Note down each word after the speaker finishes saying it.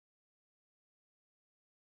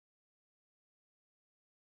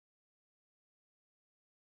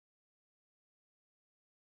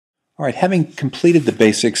All right, having completed the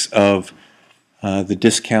basics of the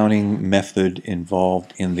discounting method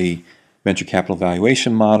involved in the venture capital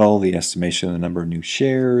valuation model, the estimation of the number of new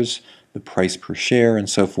shares, the price per share, and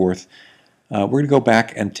so forth, we're going to go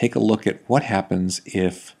back and take a look at what happens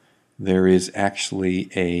if there is actually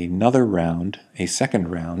another round, a second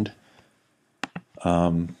round.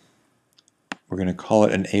 We're going to call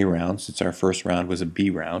it an A round since our first round was a B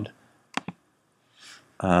round.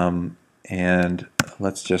 And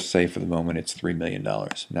let's just say for the moment it's $3 million.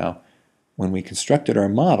 Now, when we constructed our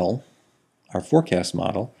model, our forecast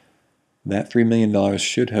model, that $3 million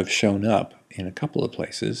should have shown up in a couple of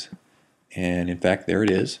places. And in fact, there it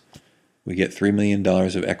is. We get $3 million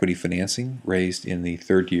of equity financing raised in the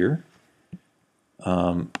third year.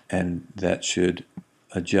 And that should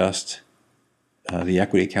adjust the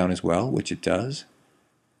equity account as well, which it does.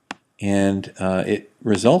 And it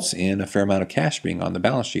results in a fair amount of cash being on the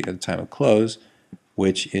balance sheet at the time of close,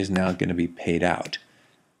 which is now going to be paid out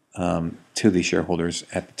to the shareholders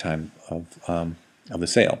at the time of the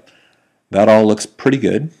sale. That all looks pretty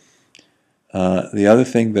good. The other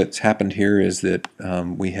thing that's happened here is that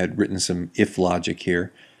we had written some if logic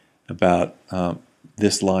here about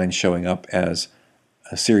this line showing up as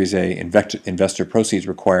a Series A investor proceeds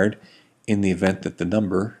required in the event that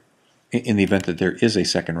there is a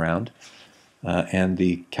second round, and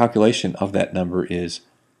the calculation of that number is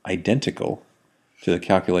identical to the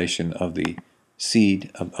calculation of the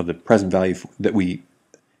seed of the present value that we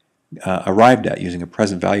arrived at using a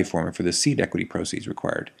present value formula for the seed equity proceeds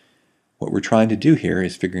required. What we're trying to do here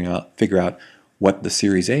is figure out what the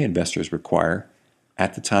Series A investors require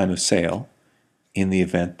at the time of sale in the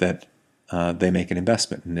event that they make an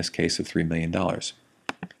investment, in this case of $3 million.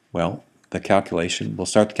 Well, the calculation, we'll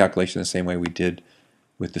start the calculation the same way we did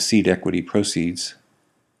with the seed equity proceeds,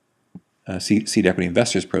 seed equity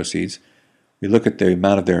investors proceeds. We look at the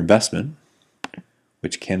amount of their investment,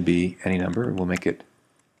 which can be any number. We'll make it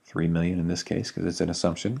 3 million in this case because it's an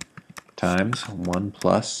assumption, times 1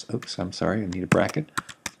 plus, oops, I'm sorry, I need a bracket,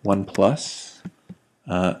 1 plus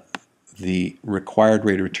the required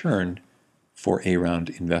rate of return for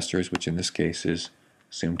A-round investors, which in this case is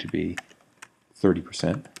assumed to be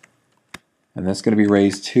 30%. And that's going to be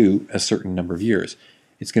raised to a certain number of years.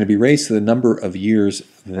 It's going to be raised to the number of years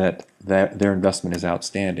that their investment is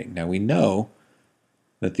outstanding. Now we know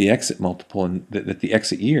that the exit multiple, and that the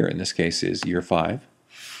exit year in this case is year 5.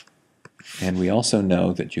 And we also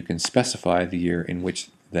know that you can specify the year in which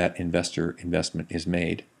that investor investment is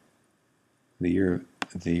made, the year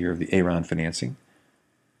of the A-round financing.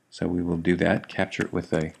 So we will do that, capture it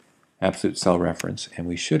with a absolute cell reference, and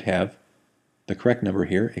we should have the correct number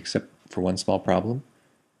here, except for one small problem.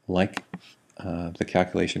 Like the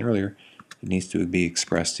calculation earlier, it needs to be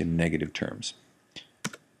expressed in negative terms.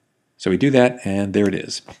 So we do that, and there it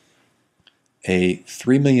is. A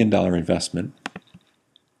 $3 million investment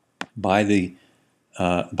by a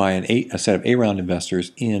set of A-round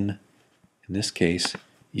investors in this case,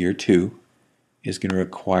 year 2, is going to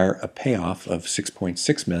require a payoff of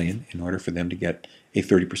 $6.6 million in order for them to get a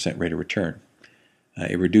 30% rate of return.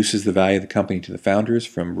 It reduces the value of the company to the founders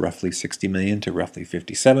from roughly $60 million to roughly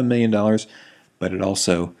 $57 million, but it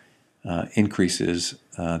also increases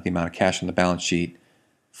the amount of cash on the balance sheet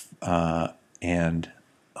and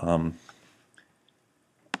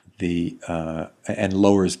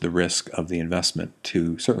lowers the risk of the investment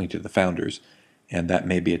certainly to the founders, and that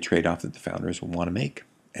may be a trade-off that the founders will want to make,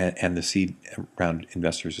 and the seed round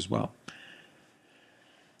investors as well.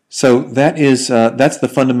 So that's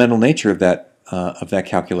the fundamental nature of that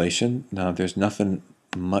calculation. Now, there's nothing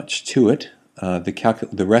much to it.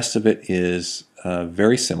 The rest of it is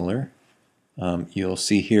very similar. You'll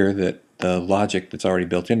see here that the logic that's already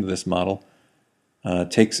built into this model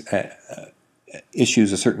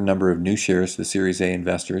issues a certain number of new shares to the Series A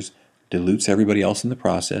investors, dilutes everybody else in the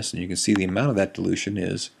process, and you can see the amount of that dilution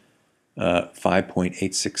is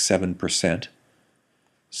 5.867%.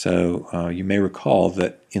 So you may recall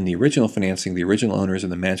that in the original financing, the original owners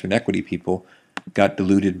and the management equity people got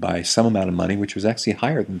diluted by some amount of money, which was actually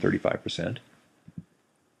higher than 35%.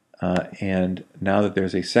 And now that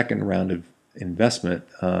there's a second round of investment,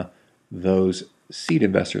 those seed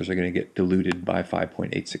investors are going to get diluted by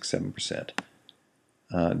 5.867%,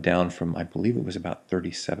 down from, I believe it was about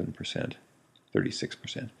 36%.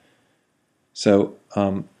 So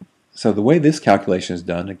the way this calculation is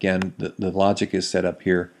done, again, the logic is set up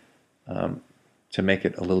here to make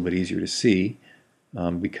it a little bit easier to see,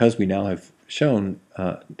 because we now have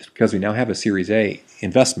because we now have a Series A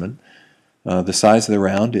investment. The size of the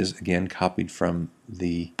round is again copied from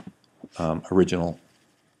the original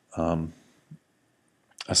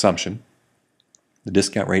assumption. The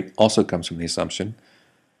discount rate also comes from the assumption.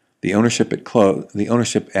 The ownership at close,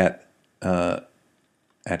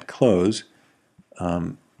 at close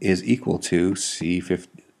is equal to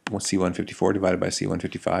C154 divided by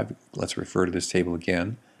C155. Let's refer to this table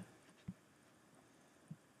again.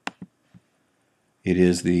 It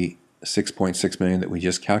is the 6.6 million that we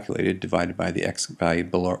just calculated divided by the X value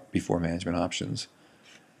before management options.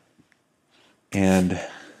 And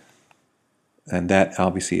that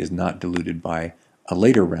obviously is not diluted by a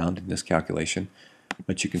later round in this calculation.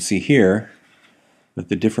 But you can see here that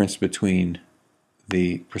the difference between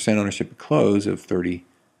the percent ownership at close of 36%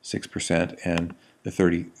 and the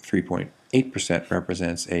 33.8%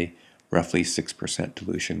 represents a roughly 6%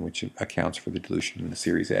 dilution, which accounts for the dilution in the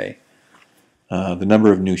Series A. The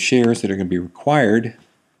number of new shares that are going to be required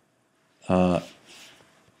for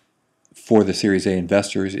the Series A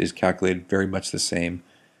investors is calculated very much the same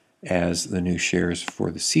as the new shares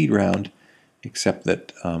for the seed round, except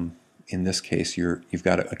that in this case you've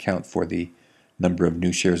got to account for the number of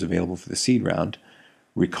new shares available for the seed round.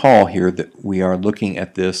 Recall here that we are looking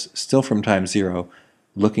at this still from time zero,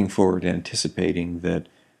 looking forward and anticipating that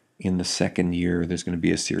in the second year there's going to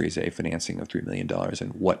be a Series A financing of $3 million,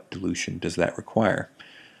 and what dilution does that require?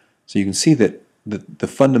 So you can see that the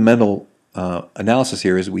fundamental analysis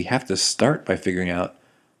here is we have to start by figuring out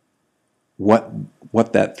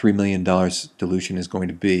what that $3 million dilution is going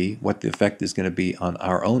to be, what the effect is going to be on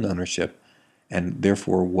our own ownership, and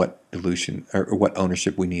therefore what dilution or what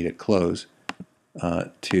ownership we need at close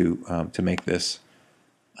to make this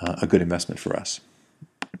a good investment for us.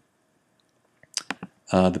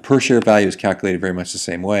 The per share value is calculated very much the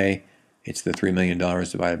same way. It's the $3 million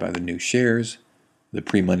divided by the new shares. The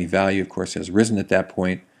pre-money value, of course, has risen at that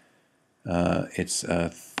point. It's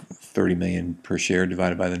 30 million per share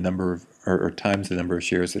divided by the number of, or times the number of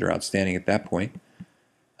shares that are outstanding at that point,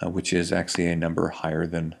 which is actually a number higher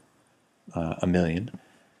than a million.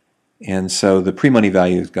 And so the pre-money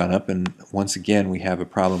value has gone up, and once again we have a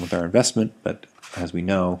problem with our investment, but as we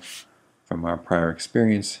know from our prior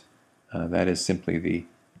experience, that is simply the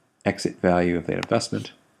exit value of that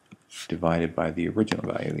investment divided by the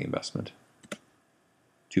original value of the investment,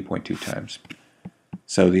 2.2 times.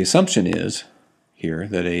 So the assumption is here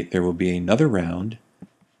that there will be another round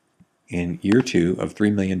in year 2 of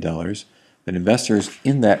 $3 million, that investors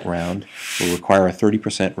in that round will require a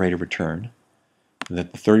 30% rate of return,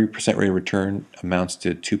 that the 30% rate of return amounts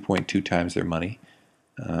to 2.2 times their money,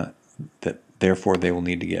 that therefore they will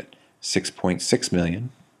need to get 6.6 million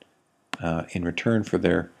in return for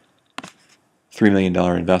their $3 million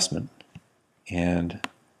investment, and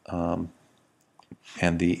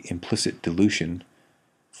the implicit dilution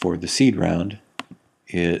for the seed round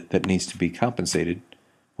that needs to be compensated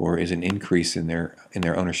for is an increase in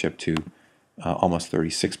their ownership to almost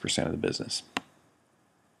 36% of the business.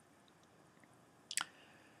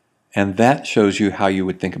 And that shows you how you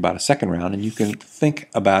would think about a second round, and you can think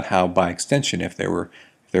about how, by extension, if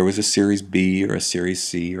there was a Series B or a Series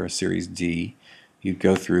C or a Series D, you'd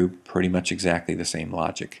go through pretty much exactly the same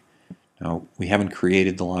logic. Now, we haven't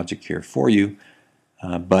created the logic here for you,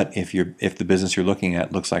 but if the business you're looking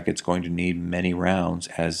at looks like it's going to need many rounds,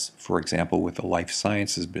 as for example with the life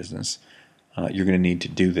sciences business, you're going to need to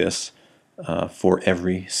do this for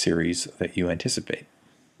every series that you anticipate.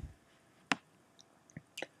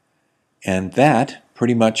 And that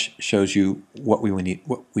pretty much shows you what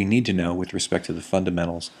we need to know with respect to the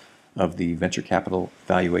fundamentals of the venture capital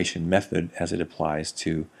valuation method as it applies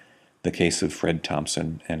to the case of Fred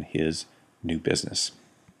Thompson and his new business.